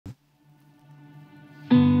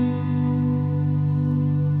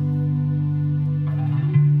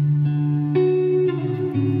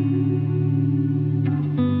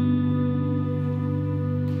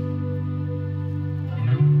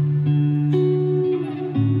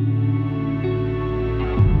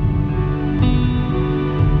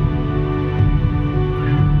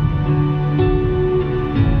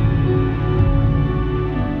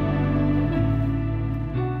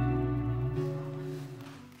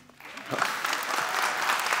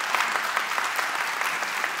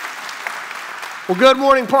Well, good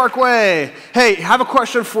morning, Parkway. Hey, I have a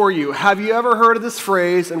question for you. Have you ever heard of this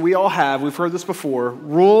phrase, and we all have, we've heard this before,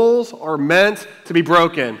 rules are meant to be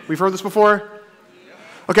broken. We've heard this before?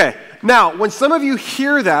 Okay, now, when some of you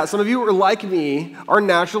hear that, some of you are like me, are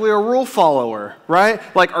naturally a rule follower, right?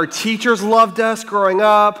 Like our teachers loved us growing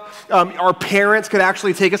up. Our parents could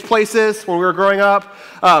actually take us places when we were growing up.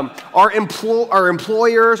 Our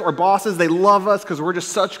employers, our bosses, they love us because we're just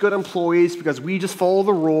such good employees because we just follow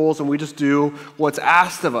the rules and we just do what's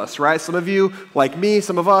asked of us, right? Some of you, like me,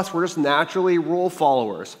 some of us, we're just naturally rule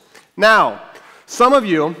followers. Now, some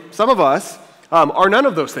of us are none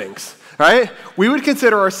of those things. Right? We would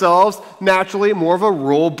consider ourselves naturally more of a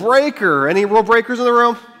rule breaker. Any rule breakers in the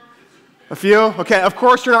room? A few? Okay, of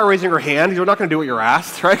course you're not raising your hand. You're not going to do what you're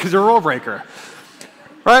asked, right? Because you're a rule breaker.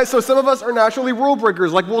 Right? So some of us are naturally rule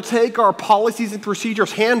breakers. Like we'll take our policies and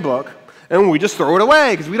procedures handbook and we just throw it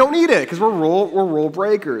away because we don't need it because we're rule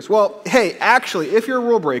breakers. Well, hey, actually, if you're a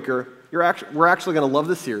rule breaker, we're actually going to love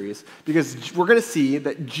this series because we're going to see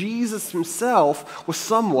that Jesus himself was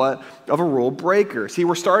somewhat of a rule breaker. See,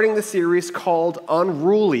 we're starting this series called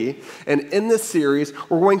Unruly, and in this series,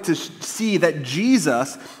 we're going to see that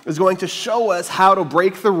Jesus is going to show us how to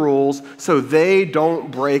break the rules so they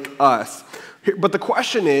don't break us. But the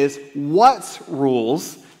question is, what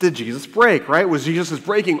rules did Jesus break, right? Was Jesus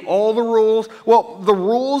breaking all the rules? Well, the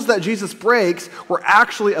rules that Jesus breaks were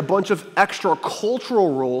actually a bunch of extra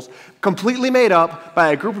cultural rules completely made up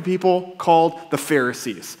by a group of people called the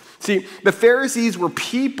Pharisees. See, the Pharisees were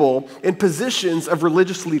people in positions of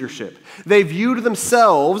religious leadership. They viewed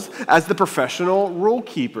themselves as the professional rule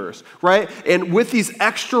keepers, right? And with these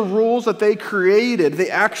extra rules that they created,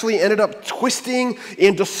 they actually ended up twisting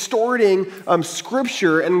and distorting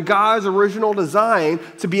Scripture and God's original design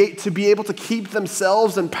to be able to keep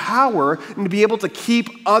themselves in power and to be able to keep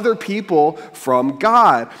other people from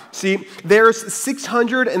God. See, there's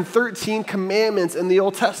 613 commandments in the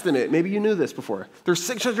Old Testament. Maybe you knew this before. There's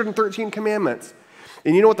 613 commandments.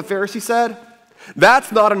 And you know what the Pharisees said?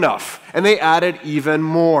 That's not enough. And they added even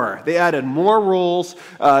more. They added more rules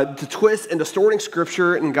to twist and distorting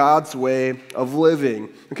Scripture and God's way of living.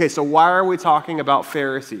 Okay, so why are we talking about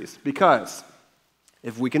Pharisees? Because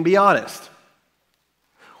if we can be honest,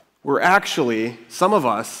 we're actually, some of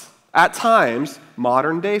us, at times,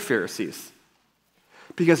 modern-day Pharisees.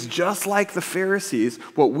 Because just like the Pharisees,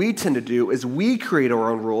 what we tend to do is we create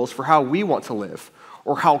our own rules for how we want to live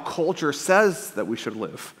or how culture says that we should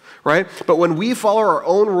live, right? But when we follow our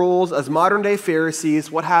own rules as modern-day Pharisees,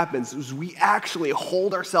 what happens is we actually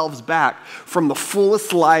hold ourselves back from the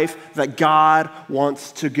fullest life that God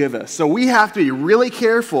wants to give us. So we have to be really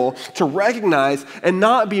careful to recognize and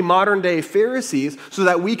not be modern-day Pharisees so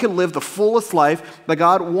that we can live the fullest life that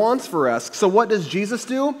God wants for us. So what does Jesus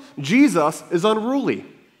do? Jesus is unruly.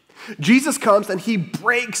 Jesus comes and he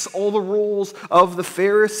breaks all the rules of the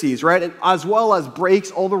Pharisees, right? And as well as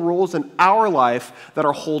breaks all the rules in our life that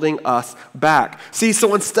are holding us back. See,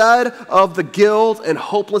 so instead of the guilt and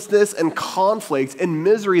hopelessness and conflict and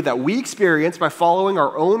misery that we experience by following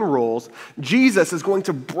our own rules, Jesus is going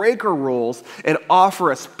to break our rules and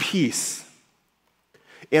offer us peace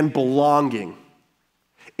and belonging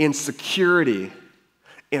and security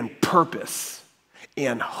and purpose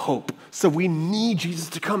and hope. So we need Jesus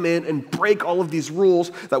to come in and break all of these rules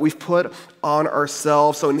that we've put on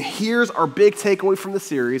ourselves. So and here's our big takeaway from the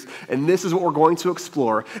series, and this is what we're going to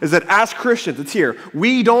explore, is that as Christians, it's here,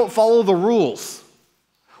 we don't follow the rules.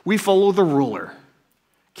 We follow the ruler,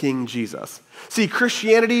 King Jesus. See,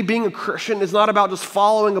 Christianity, being a Christian, is not about just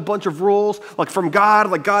following a bunch of rules like from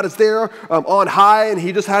God, like God is there on high and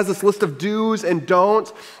he just has this list of do's and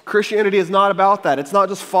don'ts. Christianity is not about that. It's not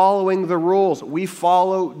just following the rules. We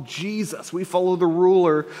follow Jesus. We follow the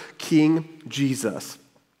ruler, King Jesus.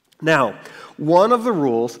 Now, one of the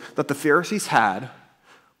rules that the Pharisees had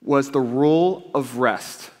was the rule of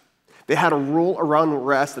rest. They had a rule around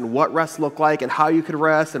rest and what rest looked like and how you could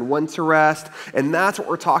rest and when to rest. And that's what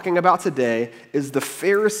we're talking about today is the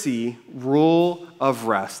Pharisee rule of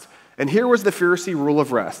rest. And here was the Pharisee rule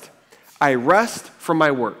of rest. I rest from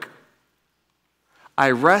my work.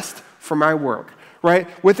 I rest from my work, right?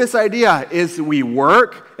 With this idea is we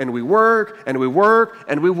work and we work and we work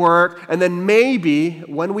and we work, and then maybe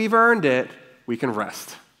when we've earned it, we can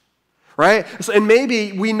rest. Right? So, and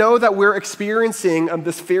maybe we know that we're experiencing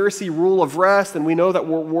this Pharisee rule of rest, and we know that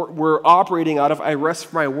we're operating out of I rest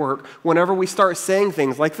from my work whenever we start saying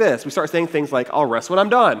things like this. We start saying things like, I'll rest when I'm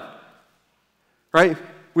done. Right?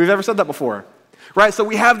 We've never said that before. Right? So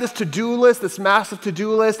we have this to-do list, this massive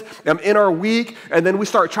to-do list in our week, and then we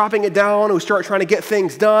start chopping it down, and we start trying to get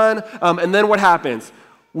things done, and then what happens?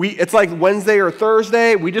 It's like Wednesday or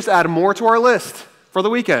Thursday, we just add more to our list for the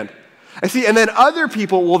weekend. And then other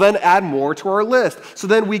people will then add more to our list. So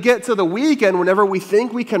then we get to the weekend whenever we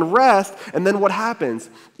think we can rest, and then what happens?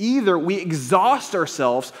 Either we exhaust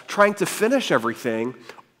ourselves trying to finish everything,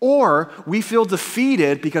 or we feel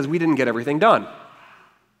defeated because we didn't get everything done.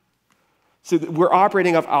 So we're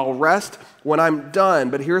operating off, I'll rest when I'm done.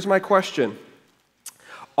 But here's my question.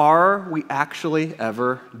 Are we actually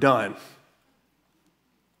ever done?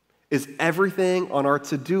 Is everything on our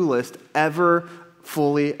to-do list ever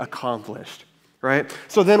fully accomplished, right?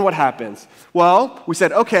 So then what happens? Well, we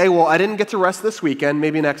said, okay, well, I didn't get to rest this weekend,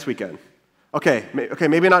 maybe next weekend. Okay,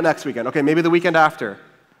 maybe not next weekend. Okay, maybe the weekend after.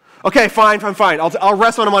 Okay, fine. I'll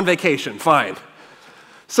rest when I'm on vacation, fine.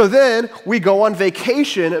 So then we go on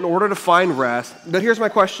vacation in order to find rest. But here's my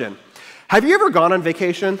question. Have you ever gone on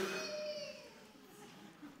vacation?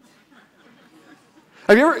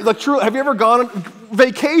 Have you ever gone on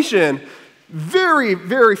vacation? Very,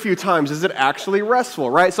 very few times is it actually restful,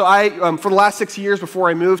 right? So for the last 6 years before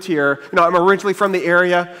I moved here, I'm originally from the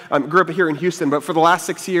area, grew up here in Houston, but for the last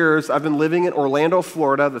 6 years, I've been living in Orlando,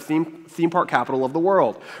 Florida, the theme park capital of the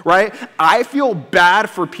world, right? I feel bad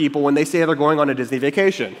for people when they say they're going on a Disney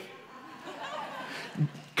vacation.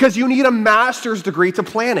 Because you need a master's degree to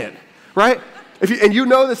plan it, right? And you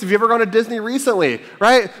know this if you've ever gone to Disney recently,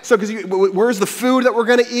 right? So where's the food that we're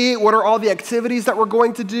going to eat? What are all the activities that we're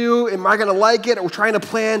going to do? Am I going to like it? We're trying to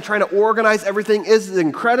plan, trying to organize everything is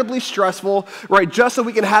incredibly stressful, right? Just so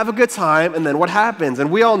we can have a good time. And then what happens? And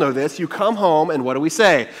we all know this. You come home and what do we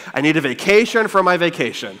say? I need a vacation from my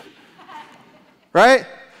vacation, right?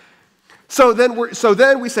 So then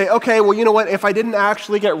we say, okay, well, you know what? If I didn't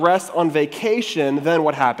actually get rest on vacation, then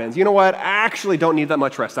what happens? You know what? I actually don't need that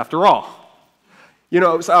much rest after all.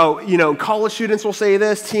 College students will say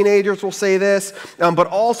this, teenagers will say this, but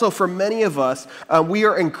also for many of us, we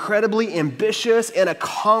are incredibly ambitious and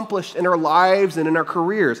accomplished in our lives and in our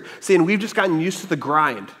careers. See, and we've just gotten used to the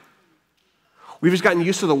grind. We've just gotten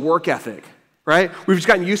used to the work ethic, right? We've just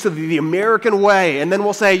gotten used to the American way, and then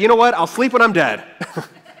we'll say, you know what, I'll sleep when I'm dead.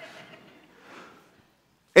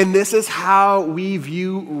 And this is how we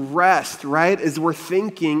view rest, right? Is we're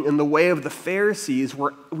thinking in the way of the Pharisees,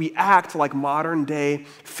 where we act like modern day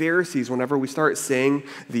Pharisees whenever we start saying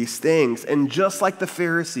these things. And just like the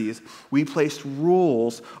Pharisees, we placed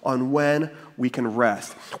rules on when we can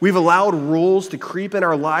rest. We've allowed rules to creep in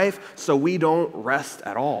our life so we don't rest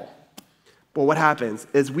at all. But what happens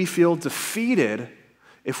is we feel defeated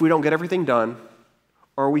if we don't get everything done,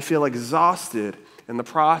 or we feel exhausted in the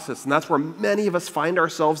process. And that's where many of us find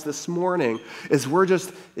ourselves this morning, is we're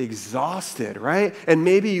just exhausted, right? And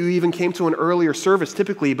maybe you even came to an earlier service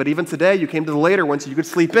typically, but even today you came to the later one so you could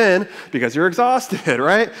sleep in because you're exhausted,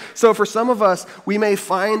 right? So for some of us, we may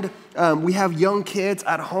find we have young kids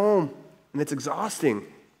at home and it's exhausting.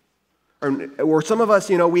 Or some of us,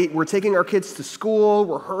 we're taking our kids to school,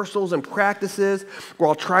 rehearsals and practices. We're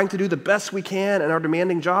all trying to do the best we can in our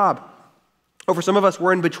demanding job. Or for some of us,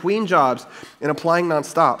 we're in between jobs and applying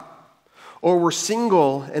nonstop. Or we're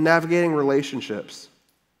single and navigating relationships.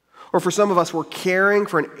 Or for some of us, we're caring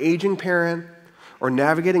for an aging parent, or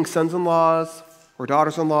navigating sons-in-laws or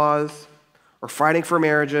daughters-in-laws, or fighting for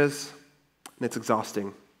marriages, and it's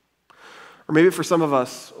exhausting. Or maybe for some of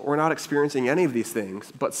us, we're not experiencing any of these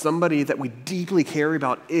things, but somebody that we deeply care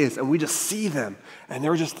about is, and we just see them, and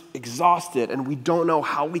they're just exhausted, and we don't know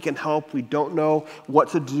how we can help, we don't know what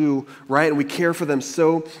to do, right? And we care for them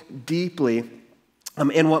so deeply.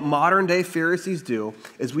 And what modern day Pharisees do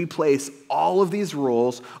is we place all of these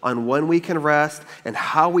rules on when we can rest and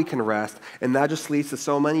how we can rest, and that just leads to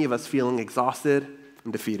so many of us feeling exhausted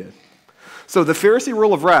and defeated. So the Pharisee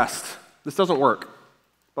rule of rest, this doesn't work.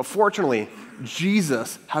 But fortunately,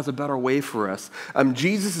 Jesus has a better way for us.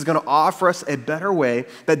 Jesus is going to offer us a better way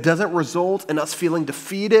that doesn't result in us feeling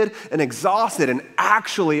defeated and exhausted and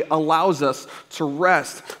actually allows us to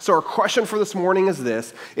rest. So our question for this morning is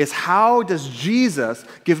this, is how does Jesus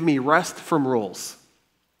give me rest from rules?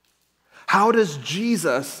 How does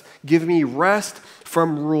Jesus give me rest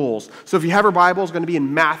from rules? So if you have your Bible, it's going to be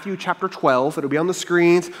in Matthew chapter 12. It'll be on the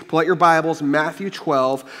screens. Pull out your Bibles, Matthew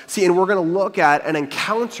 12. See, and we're going to look at an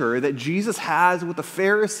encounter that Jesus has with the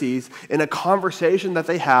Pharisees in a conversation that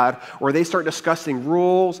they had where they start discussing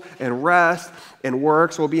rules and rest and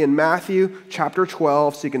work. So we'll be in Matthew chapter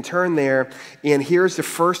 12, so you can turn there. And here's the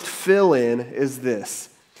first fill-in is this.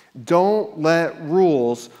 Don't let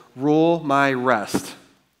rules rule my rest.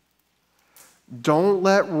 Don't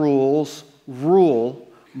let rules rule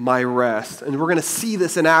my rest. And we're going to see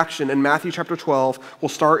this in action in Matthew chapter 12. We'll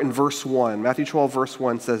start in verse 1. Matthew 12, verse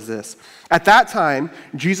 1 says this. At that time,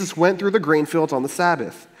 Jesus went through the grain fields on the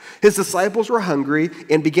Sabbath. His disciples were hungry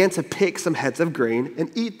and began to pick some heads of grain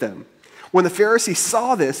and eat them. When the Pharisees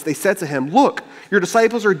saw this, they said to him, "Look, your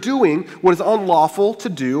disciples are doing what is unlawful to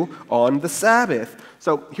do on the Sabbath."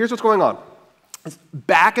 So here's what's going on.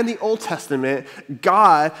 Back in the Old Testament,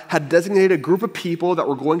 God had designated a group of people that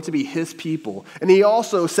were going to be his people. And he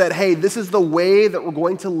also said, hey, this is the way that we're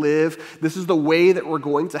going to live. This is the way that we're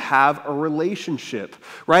going to have a relationship,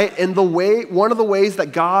 right? And one of the ways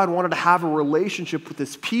that God wanted to have a relationship with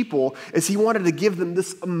his people is he wanted to give them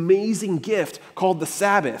this amazing gift called the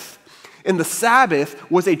Sabbath. And the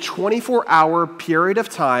Sabbath was a 24-hour period of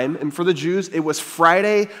time, and for the Jews, it was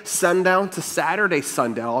Friday sundown to Saturday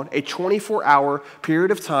sundown, a 24-hour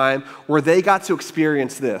period of time where they got to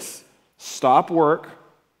experience this. Stop work,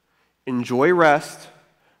 enjoy rest,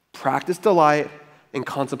 practice delight, and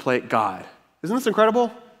contemplate God. Isn't this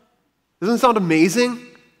incredible? Doesn't it sound amazing?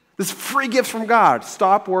 This free gift from God.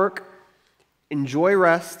 Stop work, enjoy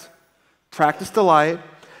rest, practice delight,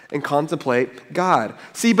 and contemplate God.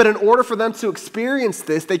 See, but in order for them to experience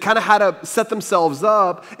this, they kind of had to set themselves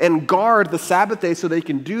up and guard the Sabbath day so they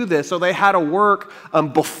can do this. So they had to work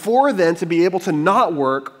before then to be able to not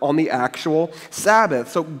work on the actual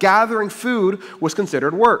Sabbath. So gathering food was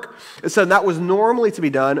considered work. And so that was normally to be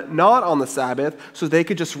done not on the Sabbath, so they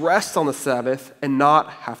could just rest on the Sabbath and not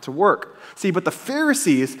have to work. See, but the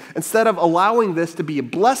Pharisees, instead of allowing this to be a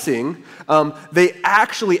blessing, they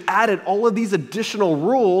actually added all of these additional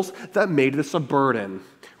rules that made this a burden,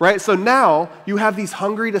 right? So now you have these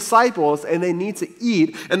hungry disciples and they need to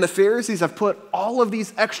eat, and the Pharisees have put all of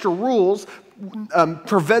these extra rules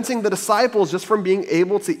preventing the disciples just from being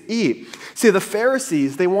able to eat. See, the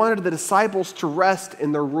Pharisees, they wanted the disciples to rest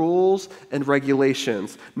in their rules and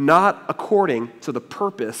regulations, not according to the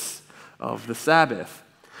purpose of the Sabbath.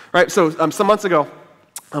 Right, so some months ago,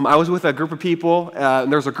 I was with a group of people,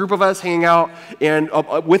 and there was a group of us hanging out, and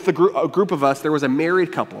with a group of us, there was a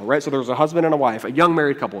married couple, right? So there was a husband and a wife, a young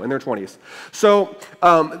married couple in their 20s. So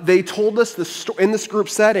they told us in this group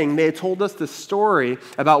setting, they told us this story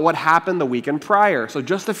about what happened the weekend prior. So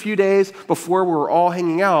just a few days before we were all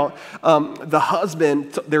hanging out,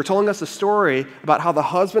 they were telling us a story about how the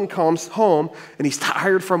husband comes home, and he's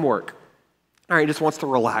tired from work. All right, he just wants to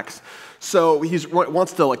relax. So he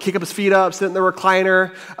wants to kick up his feet up, sit in the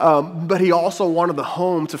recliner, but he also wanted the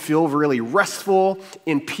home to feel really restful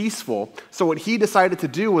and peaceful. So what he decided to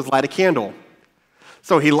do was light a candle.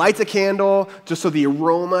 So he lights a candle just so the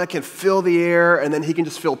aroma can fill the air, and then he can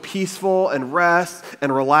just feel peaceful and rest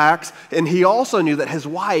and relax. And he also knew that his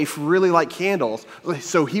wife really liked candles.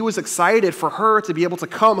 So he was excited for her to be able to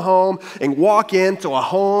come home and walk into a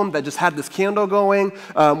home that just had this candle going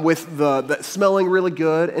with the smelling really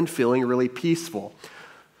good and feeling really peaceful.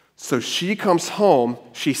 So she comes home,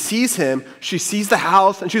 she sees him, she sees the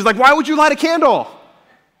house, and she's like, "Why would you light a candle?"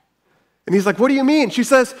 And he's like, "What do you mean?" She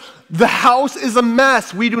says, "The house is a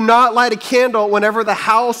mess. We do not light a candle whenever the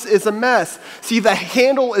house is a mess. See, the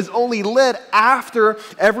candle is only lit after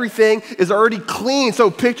everything is already clean.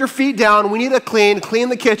 So pick your feet down. We need to clean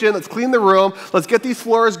the kitchen. Let's clean the room. Let's get these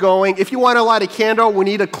floors going. If you want to light a candle, we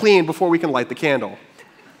need to clean before we can light the candle."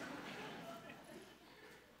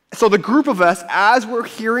 So the group of us, as we're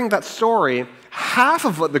hearing that story, half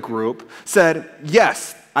of the group said,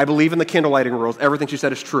 "Yes, I believe in the candle lighting rules. Everything she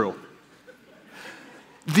said is true."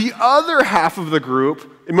 The other half of the group,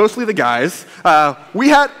 mostly the guys, we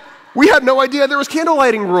had no idea there was candle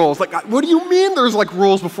lighting rules. Like, what do you mean there's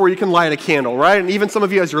rules before you can light a candle, right? And even some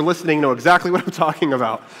of you, as you're listening, know exactly what I'm talking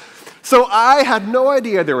about. So I had no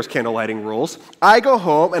idea there was candle lighting rules. I go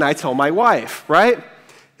home and I tell my wife, right?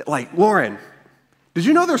 "Lauren, did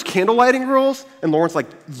you know there's candle lighting rules?" And Lauren's like,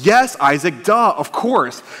 "Yes, Isaac, duh, of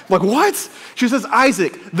course." I'm like, "What?" She says,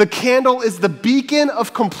 "Isaac, the candle is the beacon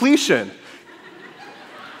of completion.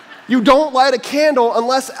 You don't light a candle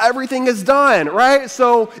unless everything is done," right?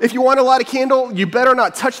 So if you want to light a candle, you better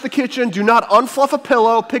not touch the kitchen. Do not unfluff a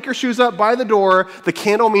pillow. Pick your shoes up by the door. The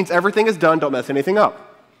candle means everything is done. Don't mess anything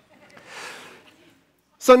up.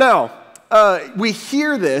 So now, we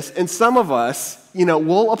hear this, and some of us,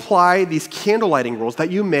 we'll apply these candle lighting rules that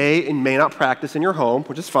you may and may not practice in your home,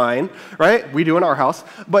 which is fine, right? We do in our house.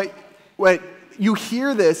 But you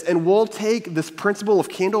hear this, and we'll take this principle of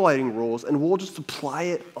candle lighting rules and we'll just apply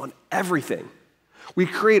it on everything. We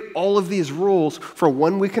create all of these rules for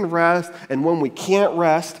when we can rest and when we can't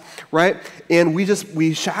rest, right? And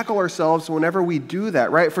we shackle ourselves whenever we do that,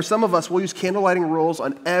 right? For some of us, we'll use candlelighting rules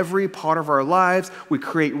on every part of our lives. We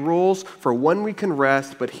create rules for when we can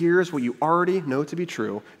rest, but here's what you already know to be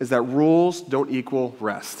true, is that rules don't equal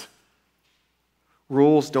rest.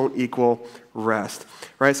 Rules don't equal rest,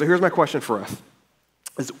 right? So here's my question for us,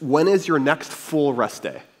 is when is your next full rest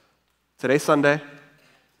day? Today's Sunday.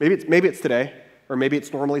 Maybe it's today. Or maybe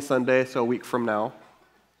it's normally Sunday, so a week from now.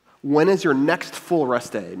 When is your next full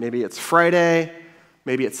rest day? Maybe it's Friday,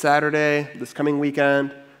 maybe it's Saturday, this coming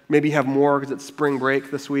weekend. Maybe you have more because it's spring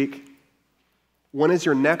break this week. When is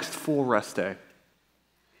your next full rest day?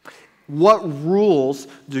 What rules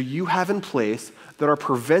do you have in place that are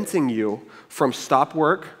preventing you from stop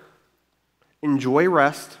work, enjoy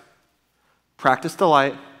rest, practice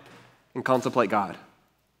delight, and contemplate God?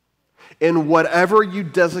 In whatever you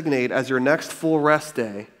designate as your next full rest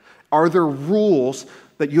day, are there rules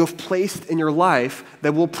that you have placed in your life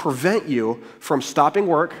that will prevent you from stopping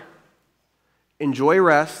work, enjoy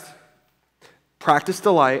rest, practice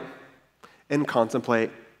delight, and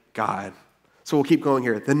contemplate God? So we'll keep going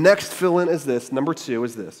here. The next fill-in is this. Number 2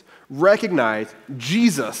 is this. Recognize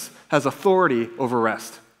Jesus has authority over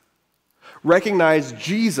rest. Recognize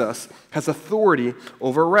Jesus has authority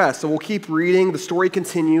over rest. So we'll keep reading. The story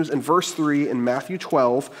continues in verse 3 in Matthew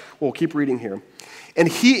 12. We'll keep reading here. And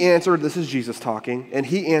he answered, this is Jesus talking, and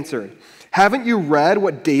he answered, haven't you read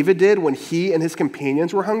what David did when he and his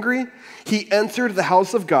companions were hungry? He entered the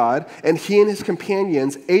house of God, and he and his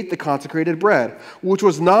companions ate the consecrated bread, which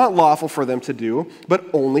was not lawful for them to do, but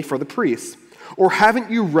only for the priests. Or haven't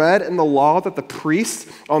you read in the law that the priests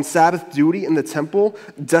on Sabbath duty in the temple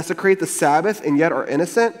desecrate the Sabbath and yet are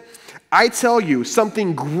innocent? I tell you,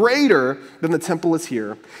 something greater than the temple is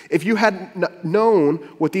here. If you had known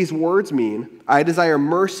what these words mean, I desire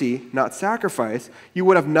mercy, not sacrifice, you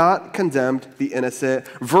would have not condemned the innocent.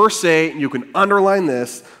 Verse 8, you can underline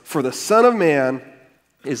this, for the Son of Man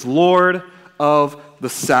is Lord of the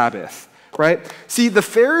Sabbath. Right? See, the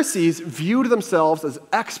Pharisees viewed themselves as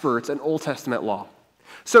experts in Old Testament law.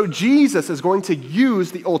 So Jesus is going to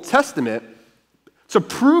use the Old Testament to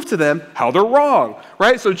prove to them how they're wrong,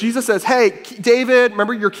 right? So Jesus says, hey, David,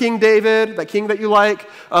 remember your King David, that king that you like?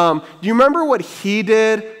 Do you remember what he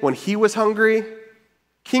did when he was hungry?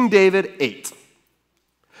 King David ate.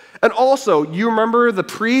 And also, you remember the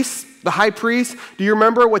priests, the high priests? Do you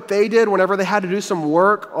remember what they did whenever they had to do some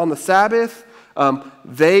work on the Sabbath?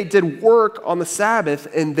 They did work on the Sabbath,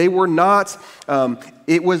 and they were not.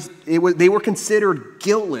 They were considered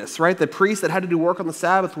guiltless, right? The priests that had to do work on the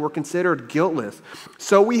Sabbath were considered guiltless.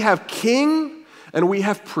 So we have king and we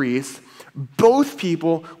have priest, both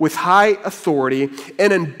people with high authority,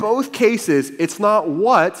 and in both cases, it's not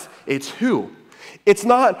what, it's who. It's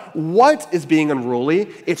not what is being unruly;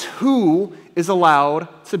 it's who is allowed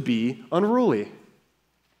to be unruly.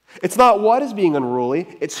 It's not what is being unruly,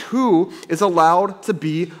 it's who is allowed to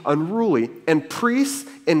be unruly. And priests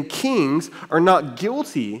and kings are not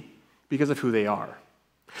guilty because of who they are.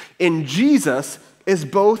 And Jesus is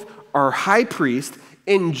both our high priest,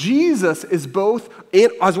 and Jesus is both,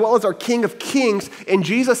 as well as our King of Kings. And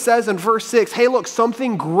Jesus says in verse 6, hey, look,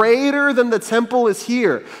 something greater than the temple is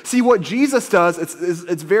here. See, what Jesus does,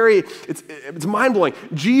 it's mind-blowing.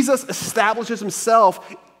 Jesus establishes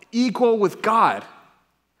himself equal with God.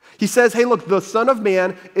 He says, hey, look, the Son of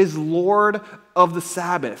Man is Lord of the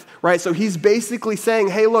Sabbath, right? So he's basically saying,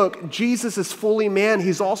 hey, look, Jesus is fully man.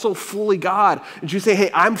 He's also fully God. And you say,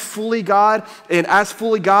 hey, I'm fully God, and as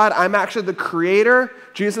fully God, I'm actually the creator.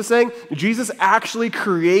 Jesus is saying, Jesus actually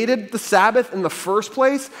created the Sabbath in the first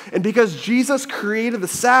place, and because Jesus created the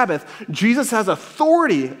Sabbath, Jesus has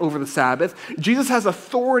authority over the Sabbath. Jesus has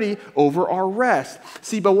authority over our rest.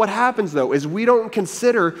 See, but what happens, though, is we don't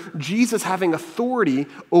consider Jesus having authority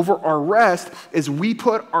over our rest as we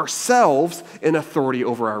put ourselves in authority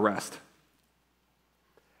over our rest.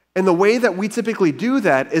 And the way that we typically do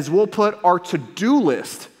that is we'll put our to-do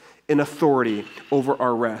list in authority over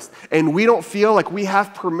our rest. And we don't feel like we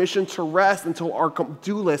have permission to rest until our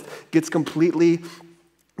to-do list gets completely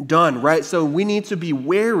done, right? So we need to be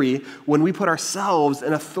wary when we put ourselves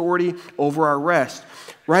in authority over our rest,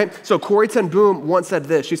 right? So Corrie ten Boom once said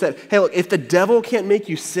this. She said, hey, look, if the devil can't make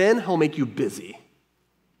you sin, he'll make you busy.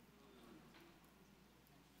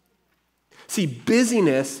 See,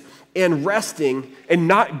 busyness and resting, and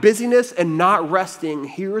not busyness and not resting,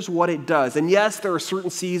 here's what it does. And yes, there are certain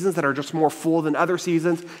seasons that are just more full than other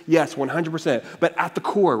seasons. Yes, 100%. But at the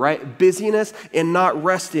core, right, busyness and not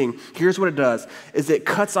resting, here's what it does, is it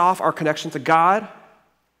cuts off our connection to God.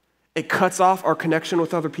 It cuts off our connection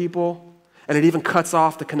with other people. and it even cuts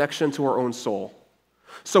off the connection to our own soul.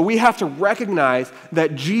 So we have to recognize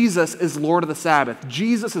that Jesus is Lord of the Sabbath.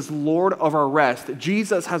 Jesus is Lord of our rest.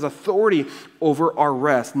 Jesus has authority over our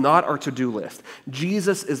rest, not our to-do list.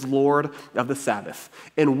 Jesus is Lord of the Sabbath.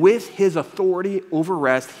 And with his authority over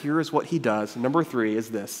rest, here is what he does. Number 3 is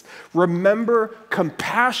this. Remember,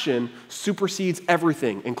 compassion supersedes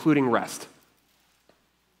everything, including rest.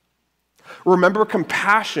 Remember,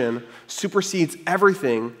 compassion supersedes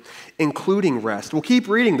everything, including rest. We'll keep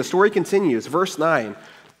reading. The story continues. Verse 9.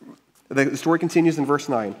 The story continues in verse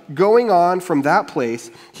 9. Going on from that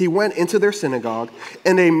place, he went into their synagogue,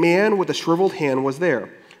 and a man with a shriveled hand was there.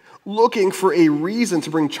 Looking for a reason to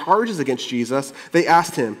bring charges against Jesus, they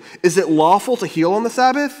asked him, "Is it lawful to heal on the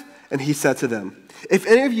Sabbath?" And he said to them, "If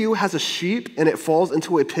any of you has a sheep and it falls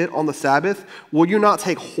into a pit on the Sabbath, will you not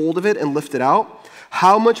take hold of it and lift it out?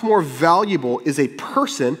 How much more valuable is a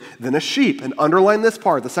person than a sheep?" And underline this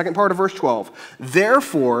part, the second part of verse 12.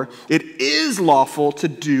 "Therefore, it is lawful to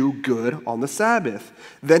do good on the Sabbath."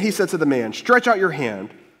 Then he said to the man, "Stretch out your hand."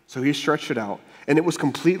 So he stretched it out, and it was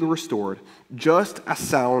completely restored, just as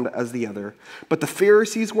sound as the other. But the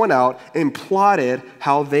Pharisees went out and plotted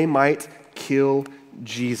how they might kill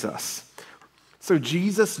Jesus. So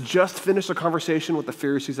Jesus just finished a conversation with the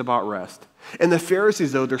Pharisees about rest. And the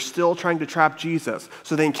Pharisees, though, they're still trying to trap Jesus.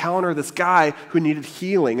 So they encounter this guy who needed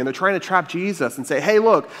healing, and they're trying to trap Jesus and say, "Hey,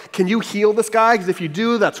 look, can you heal this guy? Because if you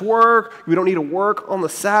do, that's work. We don't need to work on the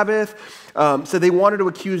Sabbath." So they wanted to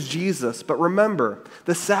accuse Jesus. But remember,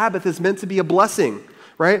 the Sabbath is meant to be a blessing,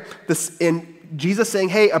 right? And Jesus saying,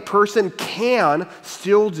 hey, a person can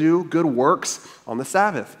still do good works on the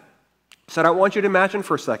Sabbath. So I want you to imagine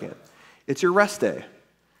for a second. It's your rest day,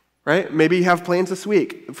 right? Maybe you have plans this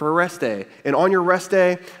week for a rest day. And on your rest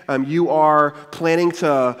day, you are planning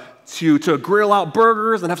to grill out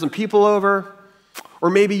burgers and have some people over. Or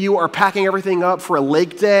maybe you are packing everything up for a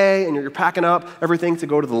lake day and you're packing up everything to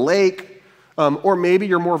go to the lake. Or maybe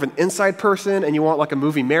you're more of an inside person and you want like a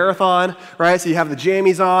movie marathon, right? So you have the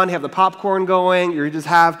jammies on, you have the popcorn going, you just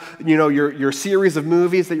have, your series of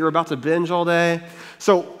movies that you're about to binge all day.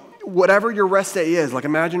 So whatever your rest day is, like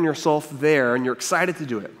imagine yourself there and you're excited to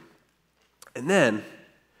do it. And then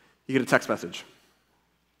you get a text message.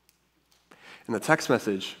 And the text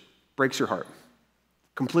message breaks your heart,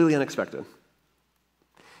 completely unexpected.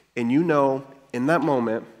 And you know in that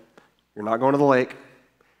moment, you're not going to the lake,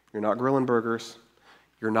 you're not grilling burgers,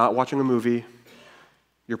 you're not watching a movie,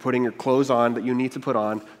 you're putting your clothes on that you need to put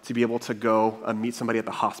on to be able to go meet somebody at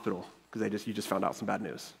the hospital because you just found out some bad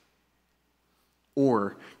news.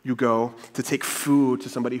 Or you go to take food to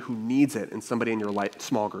somebody who needs it and somebody in your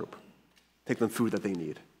small group. Take them food that they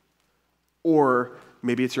need. Or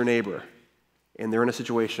maybe it's your neighbor and they're in a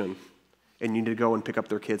situation and you need to go and pick up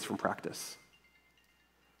their kids from practice.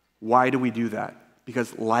 Why do we do that?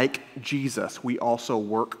 Because like Jesus, we also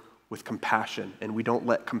work with compassion, and we don't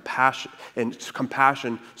let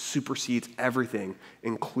compassion supersedes everything,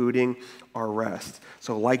 including our rest.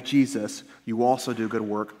 So like Jesus, you also do good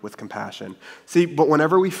work with compassion. See, but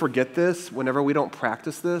whenever we forget this, whenever we don't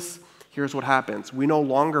practice this, here's what happens. We no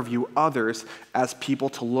longer view others as people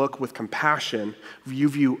to look with compassion. You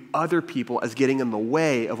view other people as getting in the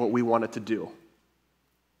way of what we wanted to do,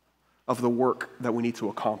 of the work that we need to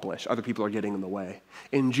accomplish. Other people are getting in the way.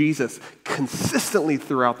 And Jesus, consistently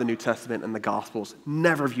throughout the New Testament and the Gospels,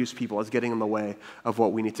 never views people as getting in the way of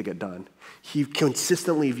what we need to get done. He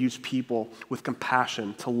consistently views people with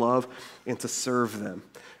compassion to love and to serve them,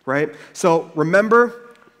 right? So remember,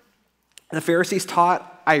 the Pharisees taught,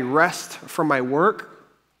 I rest from my work.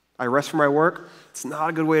 I rest from my work. It's not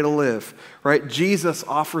a good way to live, right? Jesus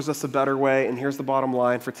offers us a better way, and here's the bottom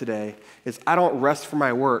line for today, is I don't rest from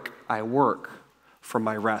my work, I work from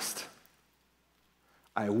my rest.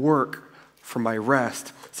 I work from my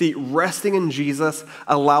rest. See, resting in Jesus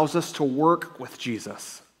allows us to work with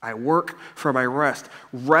Jesus. I work for my rest.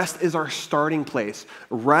 Rest is our starting place.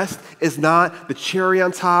 Rest is not the cherry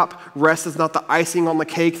on top. Rest is not the icing on the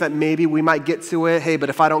cake that maybe we might get to it. Hey, but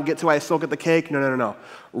if I don't get to it, I still get the cake. No.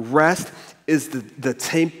 Rest is the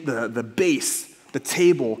base, the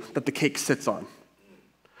table that the cake sits on.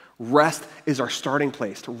 Rest is our starting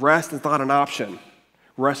place. Rest is not an option.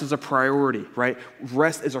 Rest is a priority, right?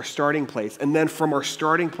 Rest is our starting place. And then from our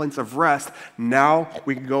starting place of rest, now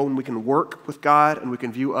we can go and we can work with God and we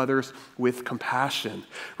can view others with compassion,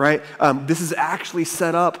 right? This is actually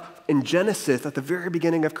set up in Genesis at the very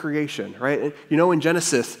beginning of creation, right? In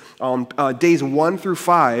Genesis, days 1 through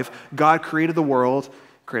 5, God created the world,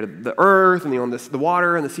 created the earth and the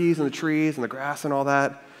water and the seas and the trees and the grass and all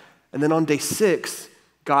that. And then on day 6,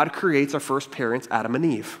 God creates our first parents, Adam and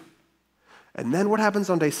Eve. And then what happens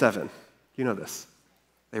on day 7? You know this.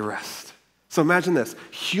 They rest. So imagine this.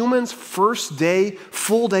 Humans' first day,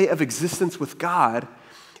 full day of existence with God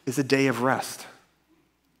is a day of rest.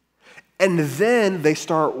 And then they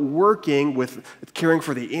start working with caring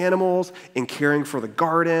for the animals and caring for the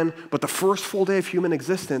garden. But the first full day of human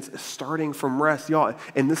existence is starting from rest, y'all.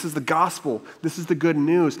 And this is the gospel. This is the good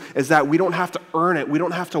news, is that we don't have to earn it. We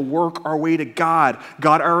don't have to work our way to God.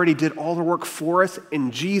 God already did all the work for us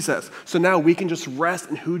in Jesus. So now we can just rest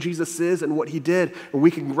in who Jesus is and what he did. And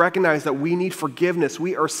we can recognize that we need forgiveness.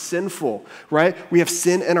 We are sinful, right? We have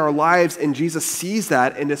sin in our lives, and Jesus sees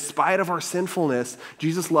that. And despite of our sinfulness,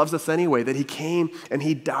 Jesus loves us anyway. That he came and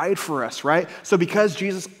he died for us, right? So because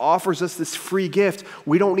Jesus offers us this free gift,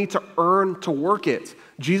 we don't need to earn to work it.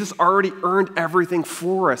 Jesus already earned everything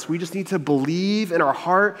for us. We just need to believe in our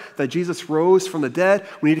heart that Jesus rose from the dead.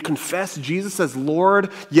 We need to confess Jesus as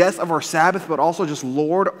Lord, yes, of our Sabbath, but also just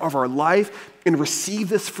Lord of our life, and receive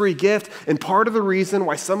this free gift. And part of the reason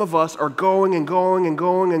why some of us are going and going and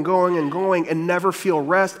going and going and going and never feel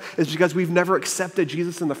rest is because we've never accepted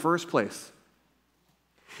Jesus in the first place.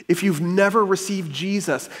 If you've never received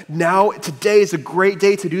Jesus, now today is a great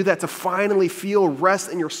day to do that, to finally feel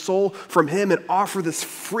rest in your soul from him and offer this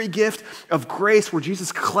free gift of grace where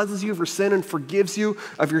Jesus cleanses you of your sin and forgives you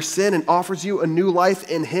of your sin and offers you a new life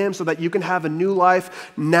in him so that you can have a new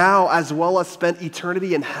life now as well as spend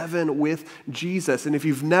eternity in heaven with Jesus. And if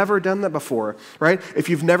you've never done that before, right? If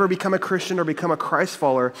you've never become a Christian or become a Christ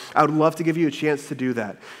follower, I would love to give you a chance to do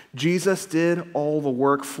that. Jesus did all the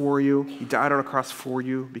work for you. He died on a cross for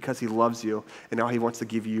you because he loves you, and now he wants to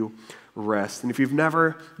give you rest. And if you've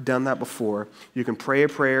never done that before, you can pray a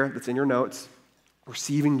prayer that's in your notes,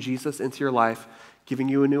 receiving Jesus into your life, giving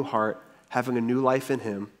you a new heart, having a new life in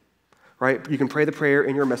him, right? You can pray the prayer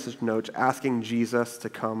in your message notes, asking Jesus to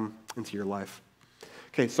come into your life.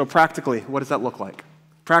 Okay, so practically, what does that look like?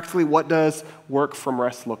 Practically, what does work from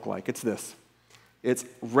rest look like? It's this. It's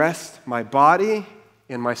rest my body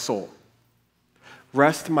and my soul.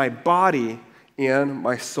 Rest my body and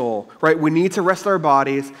my soul, right? We need to rest our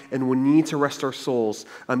bodies and we need to rest our souls.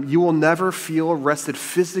 You will never feel rested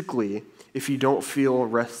physically if you don't feel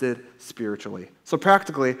rested spiritually. So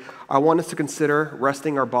practically, I want us to consider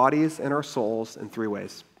resting our bodies and our souls in 3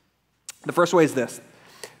 ways. The first way is this: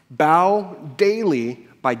 bow daily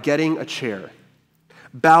by getting a chair.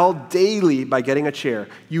 Bow daily by getting a chair.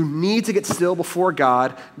 You need to get still before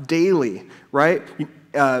God daily, right?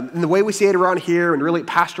 And the way we say it around here, and really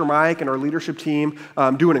Pastor Mike and our leadership team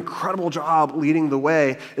do an incredible job leading the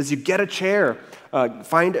way, is you get a chair.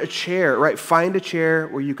 Find a chair, right? Find a chair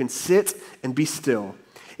where you can sit and be still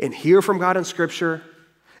and hear from God in Scripture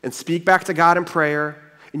and speak back to God in prayer,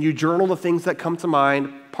 and you journal the things that come to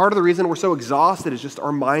mind. Part of the reason we're so exhausted is just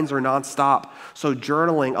our minds are nonstop. So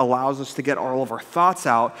journaling allows us to get all of our thoughts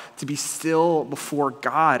out, to be still before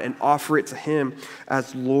God and offer it to him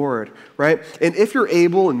as Lord, right? And if you're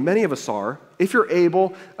able, and many of us are, if you're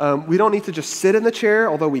able, we don't need to just sit in the chair,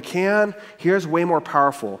 although we can. Here's way more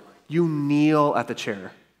powerful. You kneel at the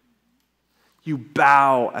chair. You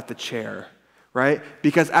bow at the chair. Right?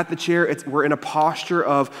 Because at the chair, we're in a posture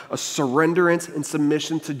of a surrenderance and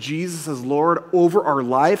submission to Jesus as Lord over our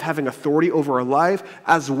life, having authority over our life,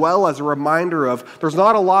 as well as a reminder of there's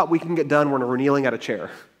not a lot we can get done when we're kneeling at a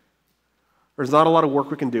chair. There's not a lot of work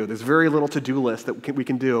we can do. There's very little to-do list that we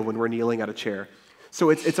can do when we're kneeling at a chair. So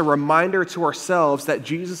it's a reminder to ourselves that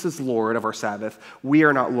Jesus is Lord of our Sabbath. We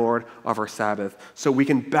are not Lord of our Sabbath. So we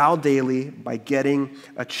can bow daily by getting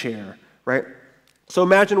a chair, right? So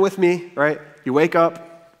imagine with me, right? You wake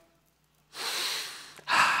up,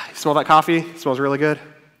 you smell that coffee, it smells really good.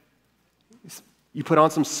 You put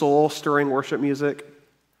on some soul-stirring worship music,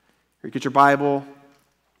 or you get your Bible,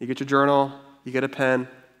 you get your journal, you get a pen,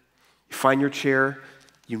 you find your chair,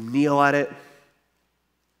 you kneel at it, and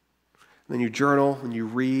then you journal, and you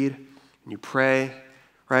read, and you pray,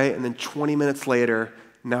 right? And then 20 minutes later,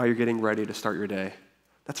 now you're getting ready to start your day.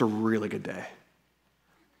 That's a really good day.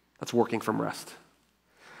 That's working from rest.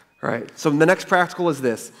 All right, so the next practical is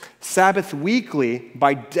this: Sabbath weekly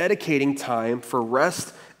by dedicating time for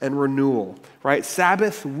rest and renewal, right?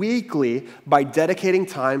 Sabbath weekly by dedicating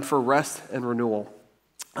time for rest and renewal.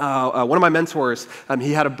 One of my mentors,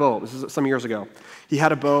 he had a boat. This is some years ago. He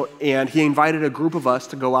had a boat, and he invited a group of us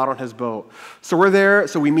to go out on his boat. So we're there,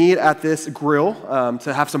 so we meet at this grill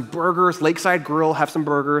to have some burgers, Lakeside Grill, have some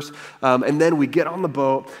burgers, and then we get on the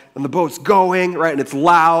boat, and the boat's going, right, and it's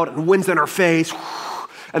loud, and wind's in our face,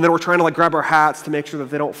 and then we're trying to grab our hats to make sure that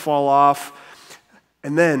they don't fall off.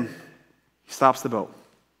 And then he stops the boat,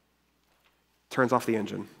 turns off the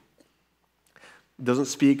engine, doesn't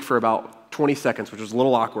speak for about 20 seconds, which was a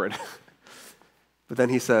little awkward. But then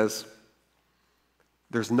he says,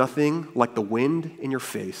 There's nothing like the wind in your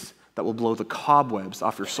face that will blow the cobwebs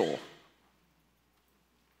off your soul.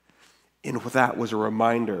 And with that was a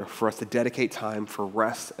reminder for us to dedicate time for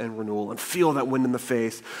rest and renewal and feel that wind in the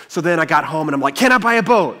face. So then I got home and I'm like, can I buy a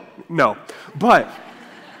boat? No. But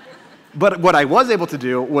what I was able to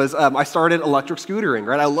do was I started electric scootering,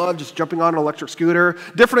 right? I love just jumping on an electric scooter.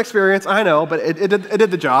 Different experience, I know, but it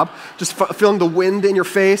did the job. Just feeling the wind in your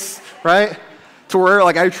face, right? To where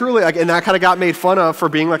I truly, and I kind of got made fun of for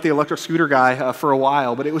being like the electric scooter guy for a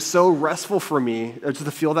while, but it was so restful for me just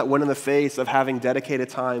to feel that wind in the face of having dedicated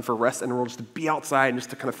time for rest and renewal, just to be outside and just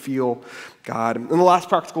to kind of feel God. And the last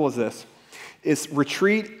practical is this, is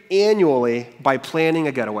retreat annually by planning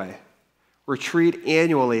a getaway. Retreat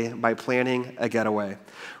annually by planning a getaway,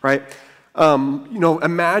 right?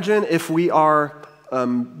 Imagine if we are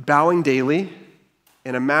bowing daily,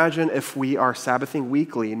 and imagine if we are Sabbathing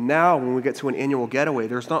weekly. Now, when we get to an annual getaway,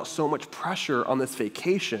 there's not so much pressure on this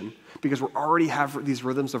vacation because we already have these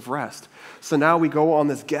rhythms of rest. So now we go on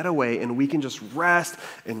this getaway and we can just rest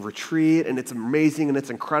and retreat, and it's amazing and it's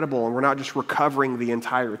incredible, and we're not just recovering the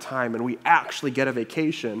entire time, and we actually get a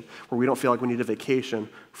vacation where we don't feel like we need a vacation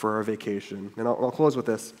for our vacation. And I'll close with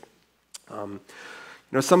this.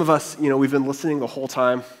 Some of us, we've been listening the whole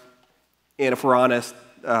time, and if we're honest,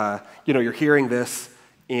 you're hearing this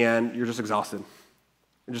and you're just exhausted.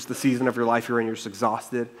 And just the season of your life you're in, you're just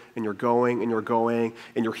exhausted, and you're going, and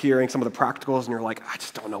you're hearing some of the practicals, and you're like, I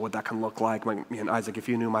just don't know what that can look like. Man, Isaac, if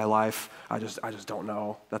you knew my life, I just don't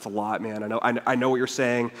know. That's a lot, man. I know what you're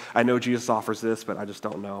saying. I know Jesus offers this, but I just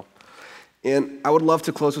don't know. And I would love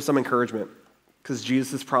to close with some encouragement, because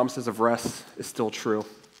Jesus' promises of rest is still true.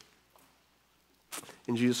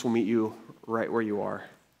 And Jesus will meet you right where you are.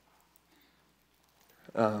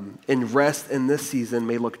 And rest in this season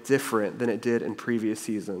may look different than it did in previous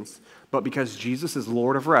seasons, but because Jesus is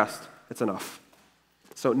Lord of rest, it's enough.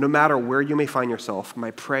 So no matter where you may find yourself,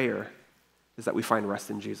 my prayer is that we find rest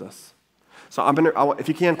in Jesus. So if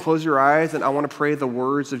you can, close your eyes, and I want to pray the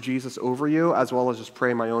words of Jesus over you, as well as just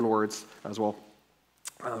pray my own words as well.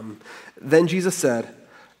 Then Jesus said,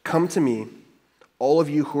 "Come to me, all of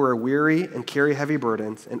you who are weary and carry heavy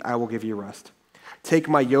burdens, and I will give you rest. Take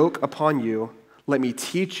my yoke upon you. Let me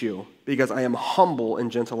teach you, because I am humble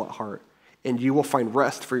and gentle at heart, and you will find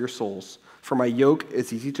rest for your souls. For my yoke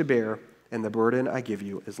is easy to bear, and the burden I give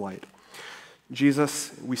you is light."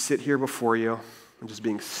 Jesus, we sit here before you and just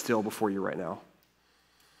being still before you right now.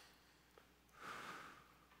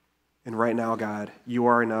 And right now, God, you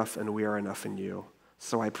are enough and we are enough in you.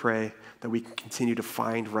 So I pray that we can continue to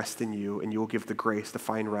find rest in you, and you will give the grace to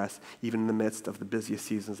find rest even in the midst of the busiest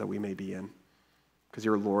seasons that we may be in. Because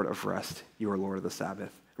you're Lord of rest. You are Lord of the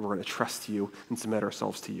Sabbath. And we're going to trust you and submit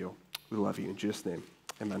ourselves to you. We love you. In Jesus' name,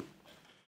 amen.